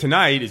 The game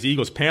tonight is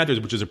Eagles-Panthers,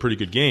 which is a pretty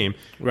good game.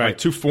 Right.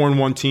 2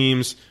 4-1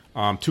 teams,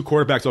 2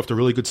 quarterbacks off to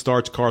really good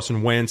starts,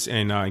 Carson Wentz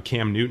and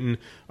Cam Newton.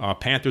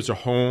 Panthers are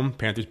home.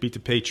 Panthers beat the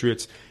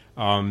Patriots.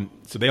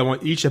 So they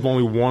each have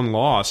only 1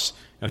 loss.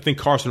 And I think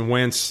Carson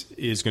Wentz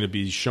is going to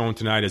be shown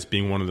tonight as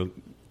being one of the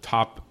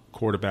top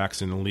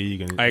quarterbacks in the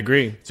league, and I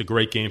agree. It's a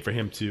great game for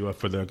him to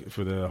for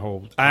the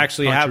whole. I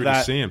actually have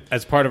that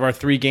as part of our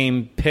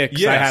 3-game picks.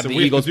 Yeah, I have so the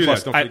Eagles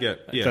plus. Don't forget.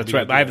 That's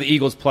right. I have the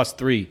Eagles plus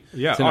 3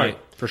 tonight right.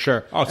 for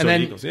sure. Oh, so the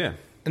Eagles, yeah.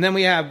 And then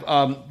we have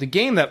the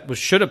game that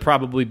should have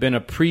probably been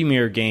a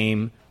premier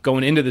game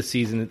going into the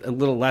season. A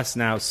little less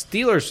now.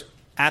 Steelers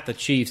at the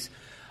Chiefs.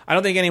 I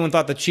don't think anyone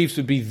thought the Chiefs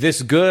would be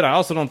this good. I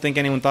also don't think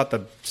anyone thought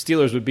the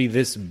Steelers would be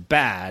this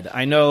bad.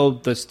 I know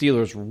the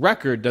Steelers'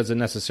 record doesn't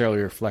necessarily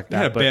reflect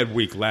that. They had a bad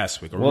week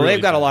last week. Well,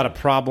 they've got a lot of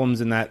problems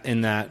in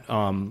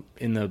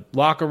the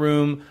locker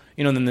room.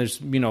 Then there's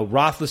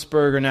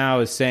Roethlisberger now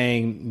is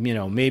saying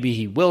maybe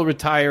he will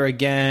retire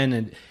again,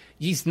 and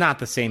he's not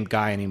the same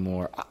guy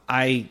anymore.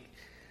 The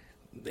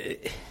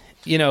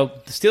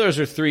Steelers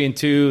are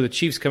 3-2. The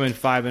Chiefs come in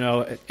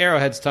 5-0.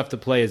 Arrowhead's tough to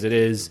play as it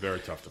is. It's very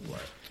tough to play.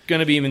 Going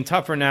to be even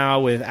tougher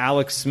now with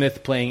Alex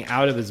Smith playing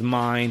out of his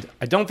mind.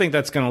 I don't think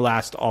that's going to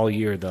last all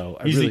year, though.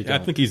 I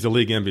think he's the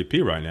league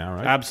MVP right now,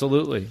 right?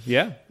 Absolutely,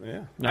 yeah.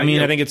 I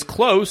think it's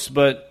close,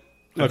 but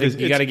I think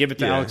you got to give it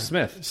to Alex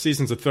Smith.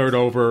 Season's a third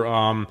over.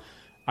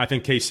 I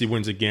think KC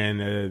wins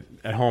again.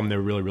 At home,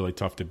 they're really, really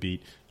tough to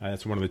beat.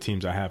 That's one of the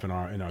teams I have in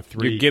our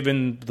 3. You're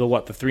given the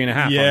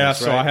 3.5? Yeah, on this,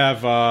 so right? I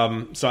have.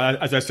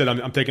 As I said,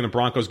 I'm taking the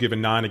Broncos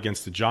giving 9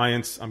 against the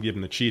Giants. I'm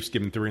giving the Chiefs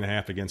giving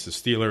 3.5 against the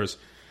Steelers.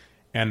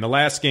 And the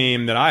last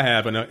game that I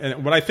have,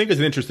 and what I think is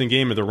an interesting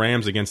game, are the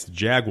Rams against the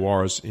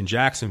Jaguars in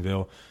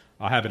Jacksonville.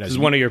 I have it as this is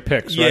one of your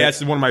picks, right? Yeah, this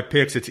is one of my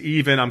picks. It's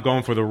even. I'm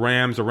going for the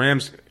Rams. The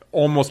Rams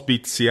almost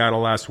beat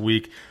Seattle last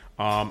week.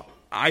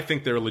 I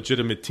think they're a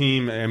legitimate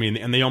team. I mean,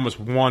 and they almost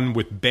won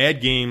with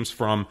bad games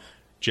from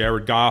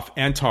Jared Goff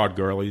and Todd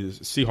Gurley.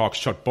 The Seahawks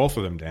shut both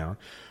of them down.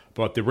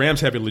 But the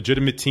Rams have a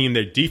legitimate team.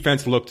 Their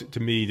defense looked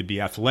to me to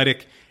be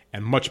athletic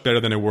and much better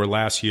than they were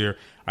last year.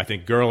 I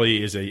think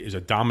Gurley is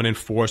a dominant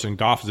force, and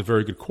Goff is a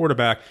very good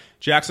quarterback.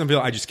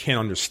 Jacksonville, I just can't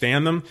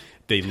understand them.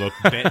 They look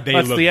bad.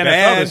 That's the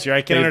NFL this year.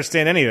 I can't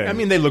understand anything. I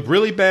mean, they look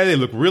really bad. They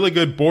look really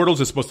good. Bortles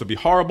is supposed to be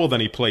horrible.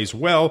 Then he plays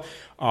well.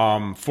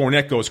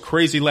 Fournette goes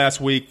crazy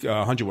last week,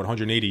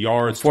 180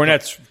 yards.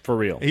 Fournette's for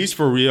real. He's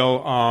for real.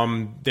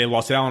 They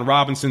lost Allen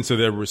Robinson, so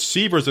their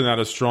receivers are not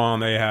as strong.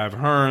 They have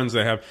Hearns.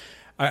 They have...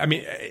 I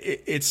mean,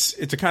 it's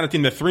a kind of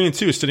team that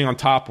 3-2 is sitting on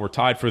top or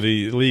tied for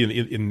the lead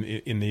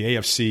in the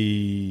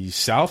AFC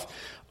South.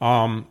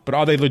 But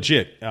are they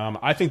legit?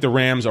 I think the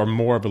Rams are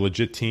more of a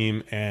legit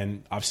team,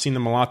 and I've seen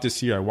them a lot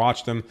this year. I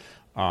watched them.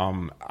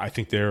 I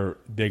think they're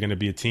going to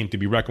be a team to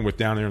be reckoned with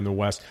down there in the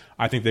West.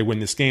 I think they win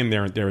this game.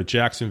 They're at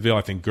Jacksonville.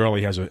 I think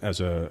Gurley has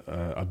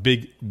a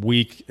big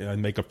week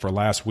make up for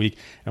last week.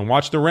 And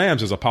watch the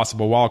Rams as a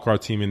possible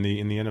wildcard team in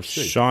the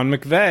NFC. Sean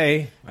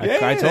McVay.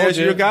 I told there's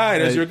you. Your guy.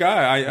 There's your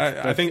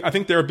guy. I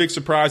think they're a big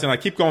surprise, and I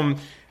keep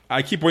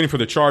waiting for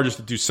the Chargers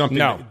to do something.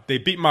 No. They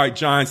beat my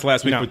Giants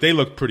last week, but they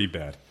looked pretty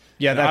bad.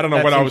 Yeah, I don't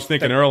know what I was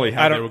thinking early.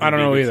 I don't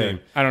know either.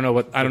 Team. I don't know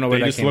where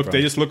that came from.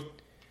 They just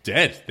looked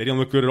dead. They didn't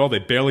look good at all. They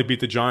barely beat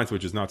the Giants,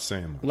 which is not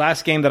saying much.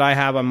 Last game that I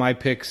have on my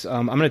picks,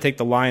 I'm going to take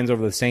the Lions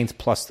over the Saints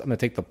plus. I'm going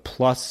to take the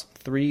plus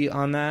 3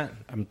 on that.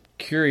 I'm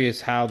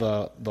curious how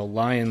the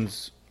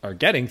Lions are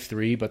getting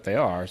 3, but they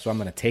are, so I'm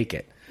going to take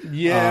it.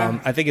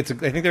 Yeah, I think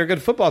they're a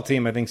good football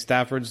team. I think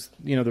Stafford's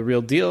the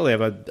real deal. They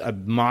have a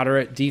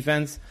moderate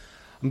defense.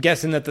 I'm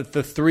guessing that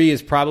the 3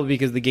 is probably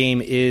because the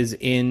game is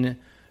in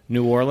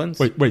New Orleans.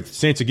 Wait,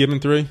 Saints are giving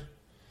 3?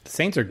 The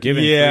Saints are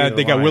giving 3 Yeah, to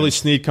they the got Lions. Willie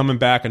Snead coming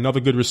back, another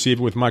good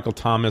receiver with Michael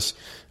Thomas.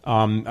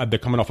 They're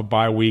coming off a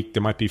bye week.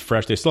 They might be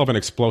fresh. They still have an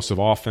explosive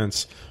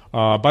offense.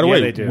 By the way,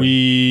 they do.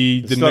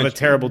 we still have a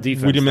terrible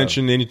defense, We didn't though.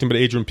 mention anything but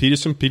Adrian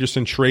Peterson.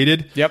 Peterson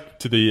traded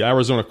to the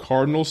Arizona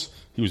Cardinals.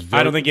 He was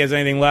I don't think he has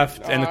anything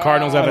left, and the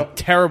Cardinals have a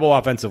terrible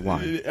offensive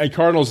line.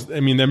 Cardinals,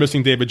 they're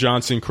missing David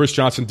Johnson. Chris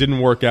Johnson didn't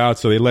work out,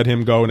 so they let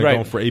him go, and they're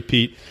going for A.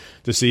 Pete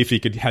to see if he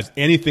has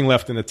anything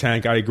left in the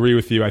tank. I agree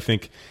with you. I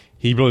think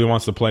he really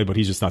wants to play, but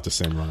he's just not the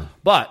same runner.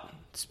 But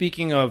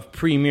speaking of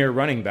premier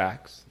running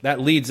backs, that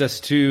leads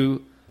us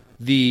to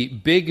the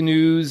big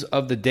news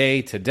of the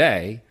day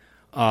today.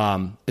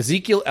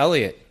 Ezekiel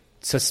Elliott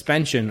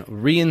suspension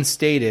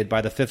reinstated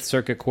by the Fifth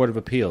Circuit Court of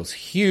Appeals.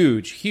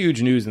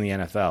 Huge news in the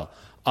NFL.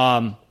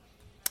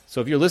 So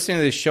if you're listening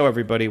to this show,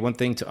 everybody, one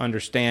thing to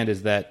understand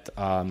is that,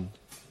 I'm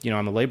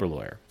a labor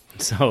lawyer.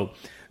 So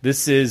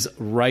this is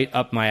right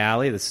up my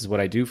alley. This is what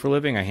I do for a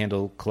living. I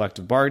handle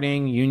collective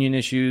bargaining, union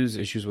issues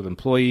with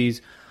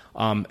employees.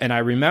 And I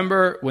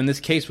remember when this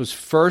case was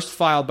first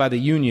filed by the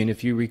union,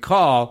 if you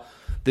recall,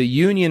 the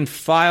union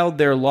filed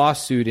their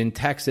lawsuit in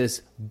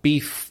Texas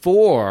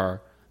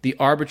before the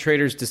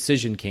arbitrator's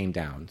decision came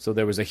down. So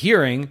there was a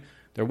hearing.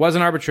 There was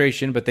an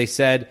arbitration, but they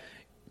said,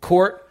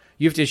 court,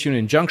 you have to issue an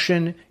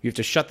injunction. You have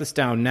to shut this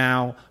down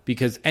now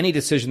because any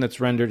decision that's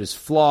rendered is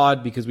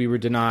flawed because we were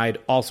denied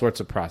all sorts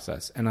of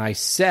process. And I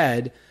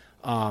said,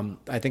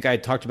 I think I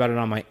had talked about it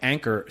on my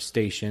Anchor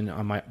station,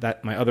 on my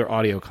other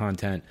audio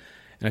content,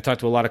 and I talked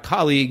to a lot of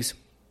colleagues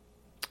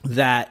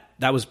that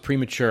was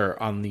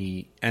premature on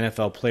the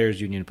NFL Players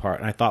Union part,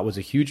 and I thought was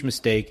a huge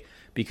mistake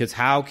because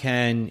how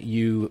can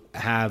you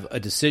have a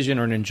decision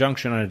or an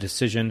injunction on a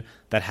decision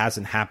that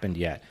hasn't happened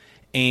yet?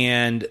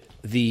 And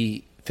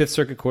the Fifth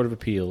Circuit Court of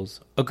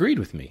Appeals agreed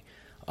with me,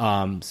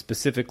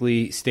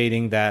 specifically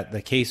stating that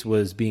the case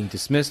was being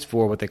dismissed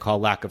for what they call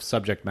lack of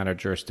subject matter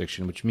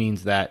jurisdiction, which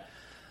means that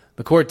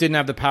the court didn't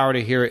have the power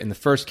to hear it in the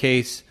first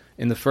case,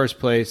 in the first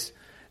place.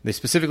 They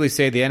specifically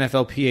say the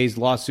NFLPA's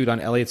lawsuit on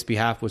Elliott's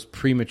behalf was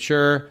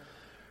premature.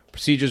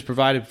 Procedures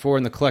provided for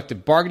in the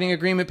collective bargaining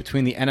agreement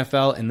between the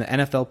NFL and the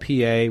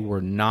NFLPA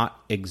were not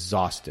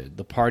exhausted.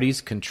 The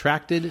parties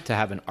contracted to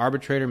have an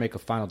arbitrator make a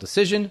final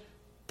decision.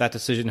 That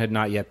decision had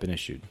not yet been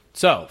issued.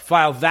 So,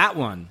 file that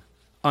one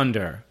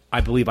under,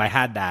 I believe I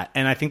had that,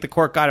 and I think the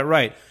court got it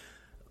right.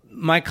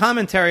 My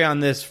commentary on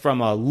this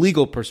from a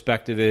legal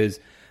perspective is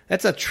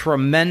that's a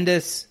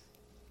tremendous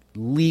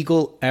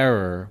legal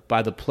error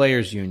by the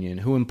Players Union,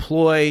 who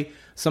employ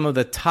some of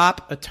the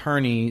top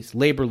attorneys,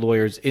 labor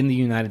lawyers in the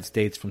United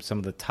States from some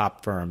of the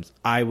top firms.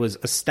 I was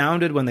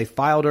astounded when they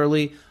filed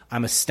early.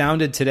 I'm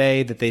astounded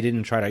today that they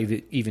didn't try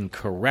to even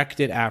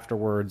correct it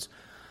afterwards.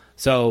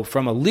 So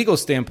from a legal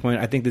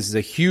standpoint, I think this is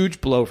a huge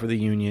blow for the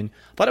union.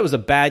 I thought it was a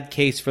bad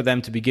case for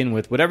them to begin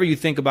with. Whatever you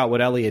think about what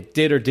Elliott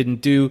did or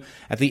didn't do,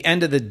 at the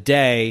end of the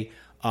day,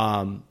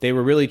 they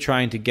were really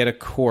trying to get a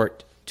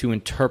court to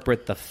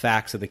interpret the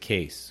facts of the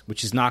case,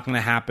 which is not going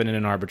to happen in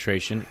an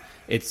arbitration.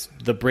 It's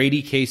the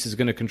Brady case is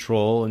going to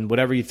control, and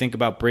whatever you think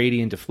about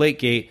Brady and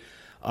Deflategate,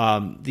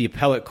 the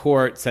appellate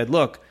court said,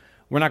 look,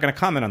 we're not going to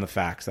comment on the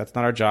facts. That's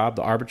not our job.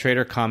 The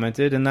arbitrator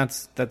commented, and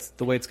that's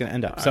the way it's going to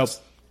end up.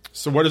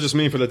 So what does this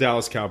mean for the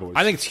Dallas Cowboys?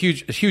 I think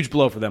it's a huge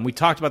blow for them. We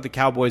talked about the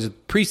Cowboys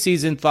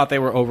preseason, thought they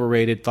were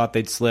overrated, thought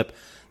they'd slip.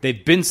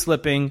 They've been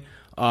slipping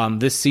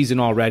this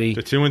season already.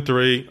 The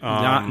 2-3,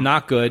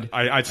 not good.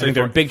 I'd say I think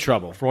they're in big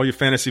trouble. For all you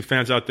fantasy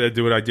fans out there,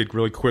 do what I did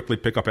really quickly: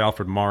 pick up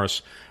Alfred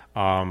Morris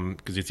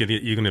because it's either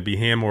you're going to be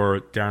him or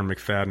Darren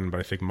McFadden, but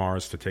I think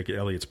Morris to take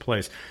Elliott's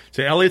place.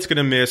 So Elliott's going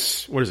to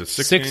miss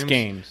six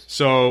games.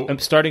 So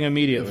starting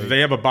immediately. They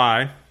have a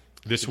bye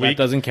this week.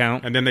 That doesn't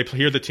count. And then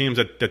here are the teams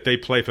that they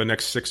play for the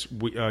next 6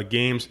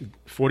 games: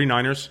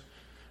 49ers,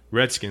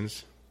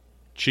 Redskins,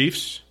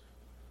 Chiefs,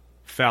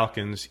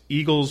 Falcons,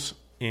 Eagles,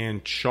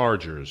 and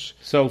Chargers.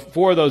 So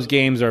 4 of those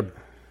games are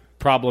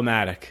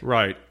problematic.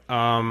 Right.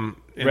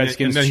 Redskins,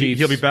 and then Chiefs.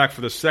 He'll be back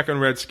for the second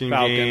Redskin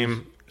Falcons.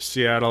 game,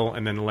 Seattle,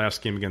 and then the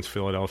last game against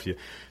Philadelphia.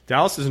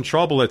 Dallas is in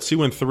trouble at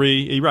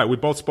 2-3. You're right. We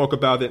both spoke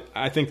about it.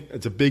 I think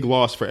it's a big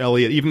loss for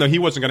Elliott, even though he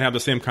wasn't going to have the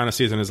same kind of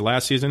season as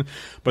last season.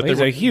 But he's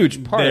a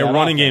huge part of their that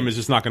running offense. game is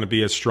just not going to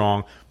be as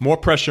strong. More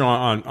pressure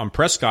on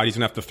Prescott. He's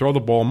going to have to throw the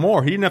ball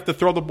more. He didn't have to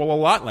throw the ball a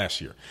lot last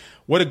year.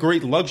 What a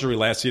great luxury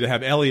last year to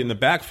have Elliott in the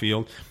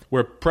backfield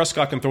where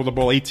Prescott can throw the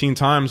ball 18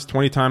 times,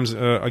 20 times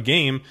a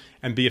game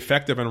and be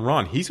effective and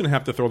run. He's going to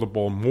have to throw the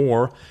ball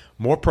more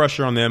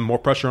pressure on them, more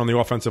pressure on the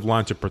offensive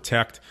line to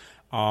protect.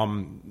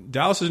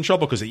 Dallas is in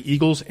trouble because the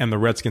Eagles and the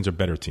Redskins are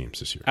better teams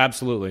this year.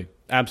 Absolutely.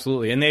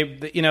 And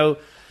they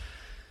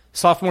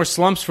Sophomore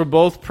slumps for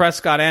both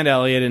Prescott and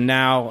Elliott, and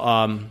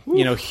now,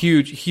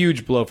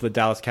 huge blow for the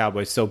Dallas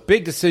Cowboys. So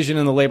big decision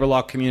in the labor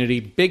law community,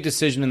 big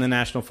decision in the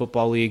National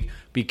Football League.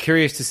 Be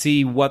curious to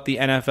see what the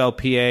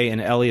NFLPA and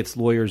Elliott's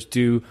lawyers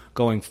do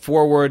going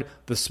forward.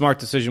 The smart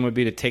decision would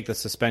be to take the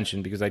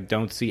suspension because I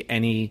don't see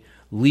any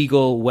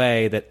legal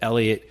way that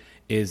Elliott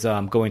is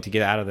going to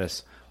get out of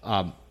this.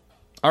 All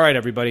right,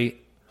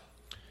 everybody.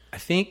 I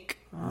think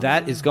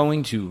that is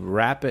going to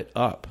wrap it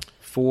up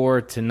for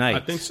tonight.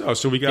 I think so.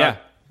 So we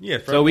got... Yeah,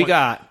 so we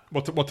got...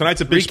 Well, tonight's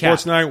a big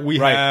sports night. We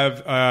have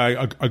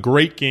a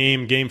great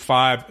game, Game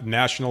 5,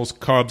 Nationals,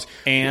 Cubs.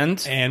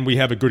 And we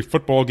have a good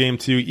football game,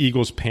 too,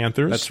 Eagles,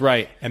 Panthers. That's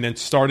right. And then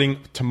starting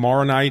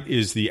tomorrow night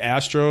is the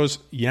Astros,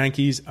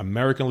 Yankees,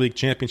 American League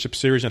Championship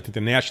Series. I think the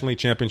National League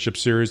Championship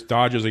Series,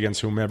 Dodgers against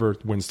whomever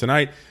wins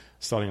tonight,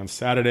 starting on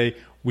Saturday.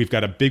 We've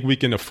got a big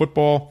weekend of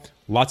football.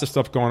 Lots of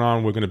stuff going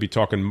on. We're going to be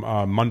talking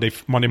Monday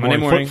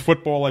morning.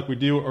 Football like we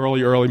do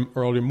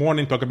early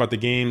morning. Talk about the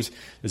games.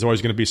 There's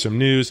always going to be some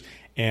news.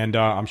 And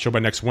I'm sure by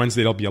next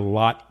Wednesday there'll be a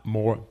lot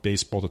more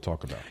baseball to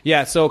talk about.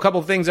 Yeah, so a couple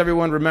of things,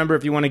 everyone. Remember,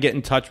 if you want to get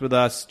in touch with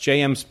us,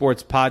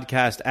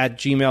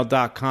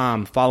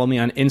 jmsportspodcast@gmail.com. Follow me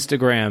on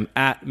Instagram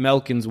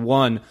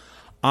 @Melkins1.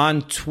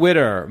 On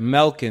Twitter,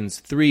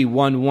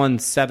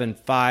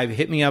 Melkins31175.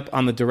 Hit me up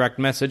on the direct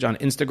message on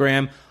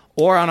Instagram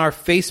or on our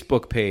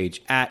Facebook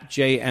page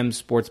 @JM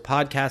Sports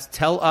Podcast.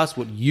 Tell us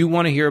what you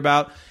want to hear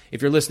about.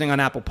 If you're listening on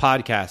Apple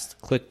Podcasts,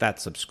 click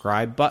that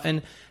subscribe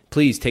button.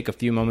 Please take a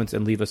few moments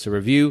and leave us a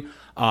review.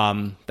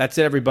 That's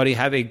it, everybody.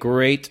 Have a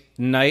great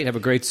night. Have a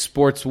great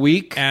sports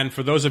week. And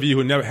for those of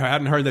you who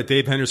hadn't heard that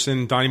Dave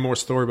Henderson, Donnie Moore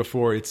story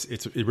before, it's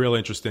really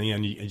interesting,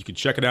 and you can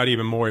check it out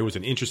even more. It was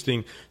an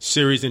interesting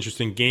series,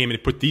 interesting game, and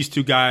it put these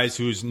two guys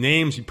whose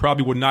names we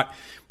probably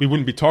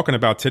wouldn't be talking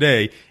about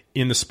today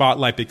in the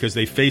spotlight because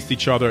they faced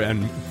each other,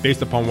 and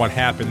based upon what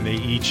happened,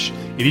 it each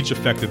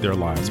affected their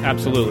lives.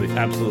 Absolutely.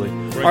 All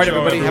right,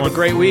 everybody, have a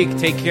great week.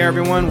 Take care,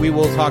 everyone. We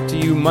will talk to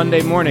you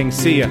Monday morning.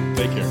 See ya.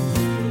 Take care.